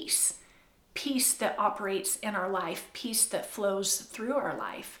peace. Peace that operates in our life, peace that flows through our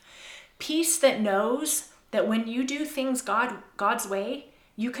life. Peace that knows that when you do things God's way,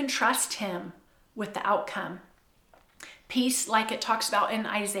 you can trust Him with the outcome. Peace, like it talks about in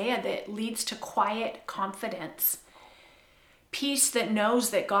Isaiah, that leads to quiet confidence. Peace that knows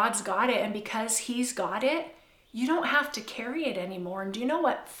that God's got it, and because He's got it, you don't have to carry it anymore. And do you know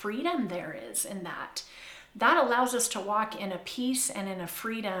what freedom there is in that? That allows us to walk in a peace and in a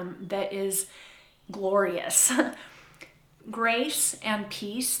freedom that is glorious. Grace and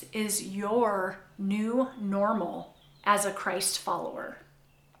peace is your new normal as a Christ follower.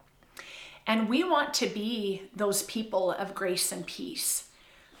 And we want to be those people of grace and peace.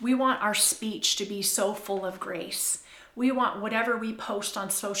 We want our speech to be so full of grace. We want whatever we post on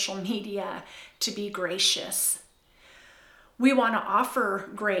social media to be gracious. We want to offer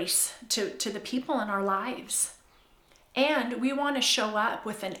grace to the people in our lives. And we want to show up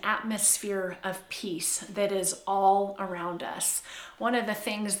with an atmosphere of peace that is all around us. One of the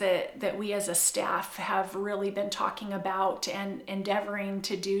things that we as a staff have really been talking about and endeavoring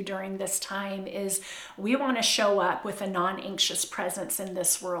to do during this time is we want to show up with a non-anxious presence in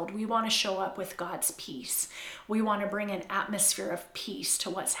this world. We want to show up with God's peace. We want to bring an atmosphere of peace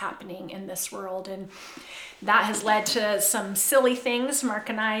to what's happening in this world. And that has led to some silly things. Mark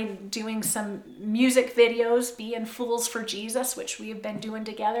and I doing some music videos, being fools for Jesus, which we have been doing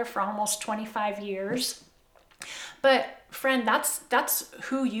together for almost 25 years. But friend, that's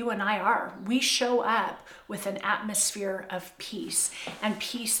who you and I are. We show up with an atmosphere of peace, and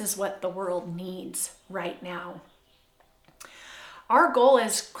peace is what the world needs right now. Our goal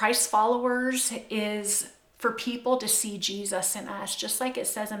as Christ followers is for people to see Jesus in us, just like it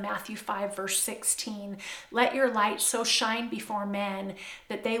says in Matthew 5, verse 16, let your light so shine before men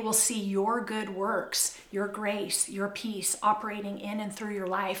that they will see your good works, your grace, your peace operating in and through your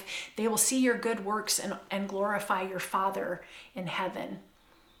life. They will see your good works and glorify your Father in heaven.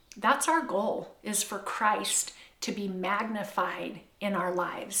 That's our goal, is for Christ to be magnified in our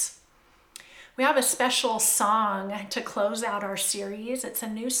lives. We have a special song to close out our series. It's a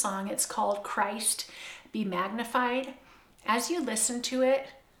new song. It's called Christ Be Magnified. As you listen to it,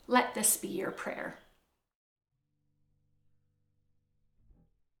 let this be your prayer.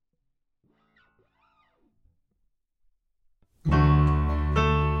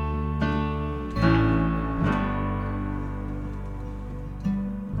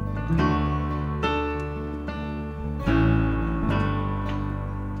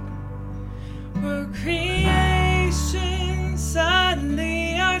 Were creation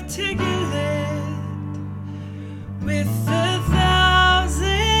suddenly articulate with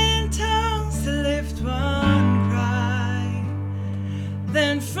 1,000 tongues to lift one cry,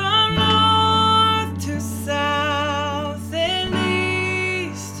 then from north to south and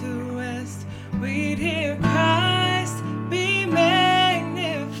east to west we'd hear Christ be magnified.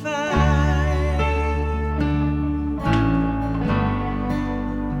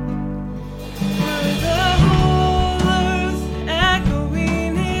 Were the whole earth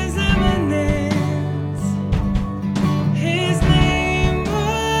echoing his eminence, his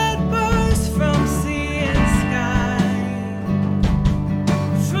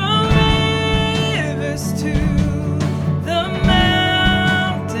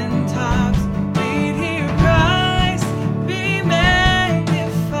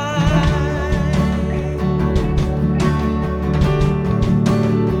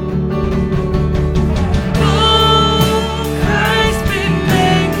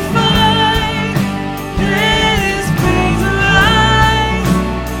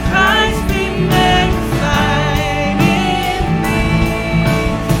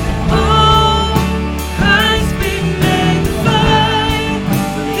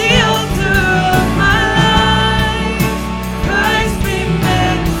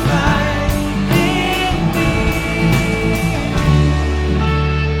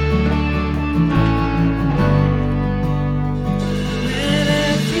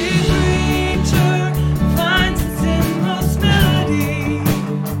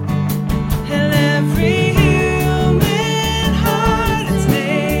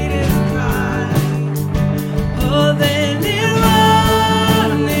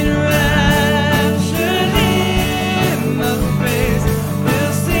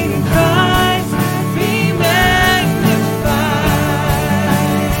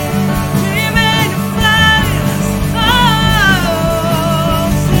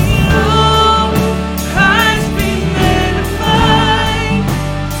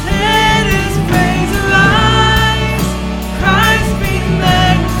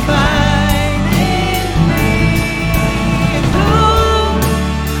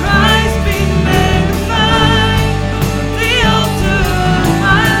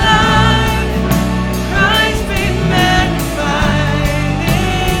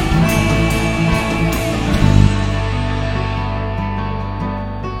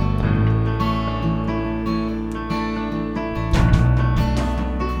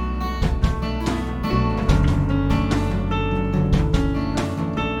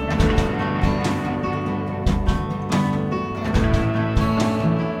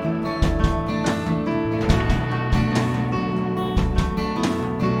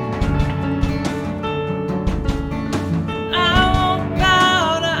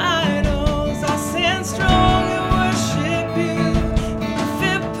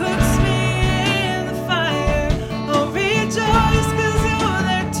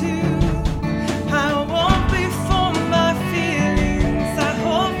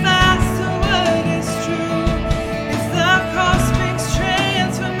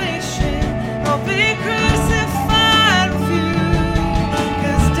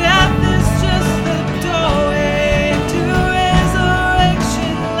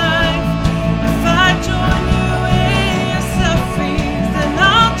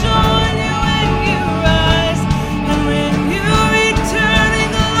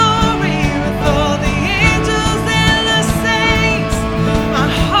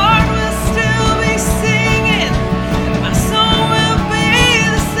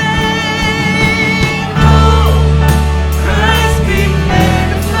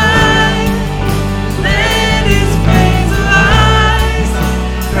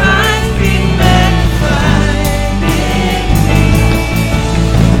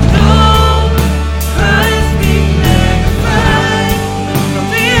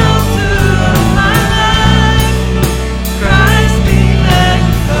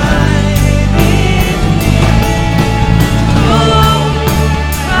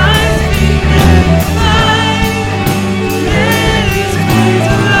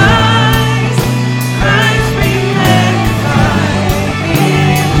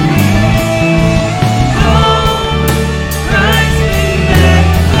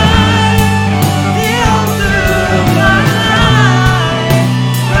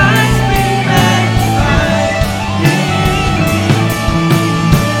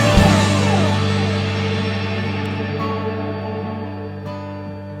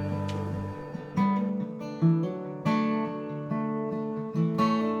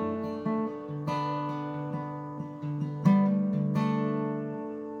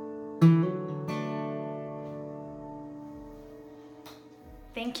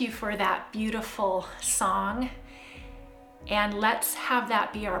Thank you for that beautiful song. And let's have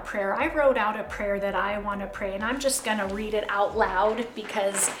that be our prayer. I wrote out a prayer that I want to pray, and I'm just going to read it out loud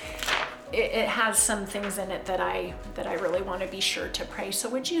because it has some things in it that I really want to be sure to pray. So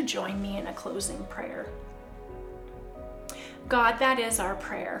would you join me in a closing prayer? God, that is our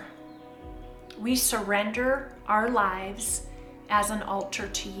prayer. We surrender our lives as an altar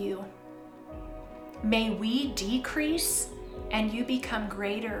to you. May we decrease and you become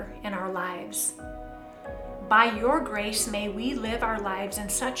greater in our lives. By your grace, may we live our lives in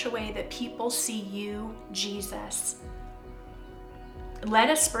such a way that people see you, Jesus. Let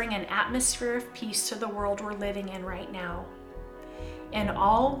us bring an atmosphere of peace to the world we're living in right now. In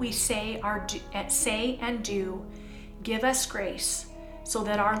all we say and do, give us grace so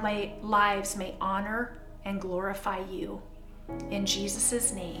that our lives may honor and glorify you. In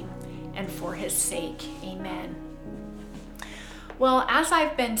Jesus' name and for his sake, amen. Well, as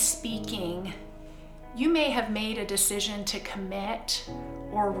I've been speaking, you may have made a decision to commit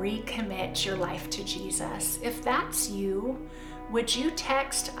or recommit your life to Jesus. If that's you, would you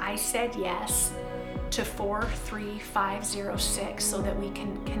text "I said yes" to 43506 so that we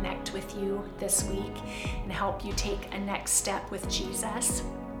can connect with you this week and help you take a next step with Jesus?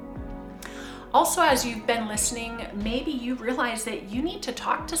 Also, as you've been listening, maybe you realize that you need to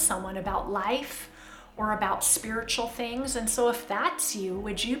talk to someone about life or about spiritual things. And so if that's you,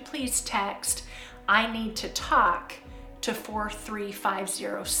 would you please text "I need to talk" to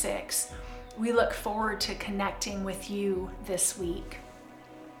 43506. We look forward to connecting with you this week.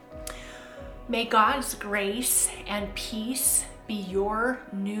 May God's grace and peace be your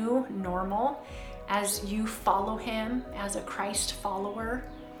new normal as you follow him as a Christ follower,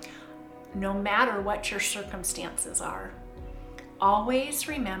 no matter what your circumstances are. Always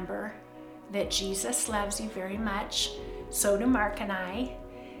remember that Jesus loves you very much. So do Mark and I.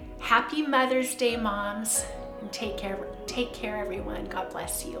 Happy Mother's Day, moms, and take care everyone. God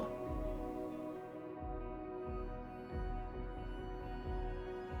bless you.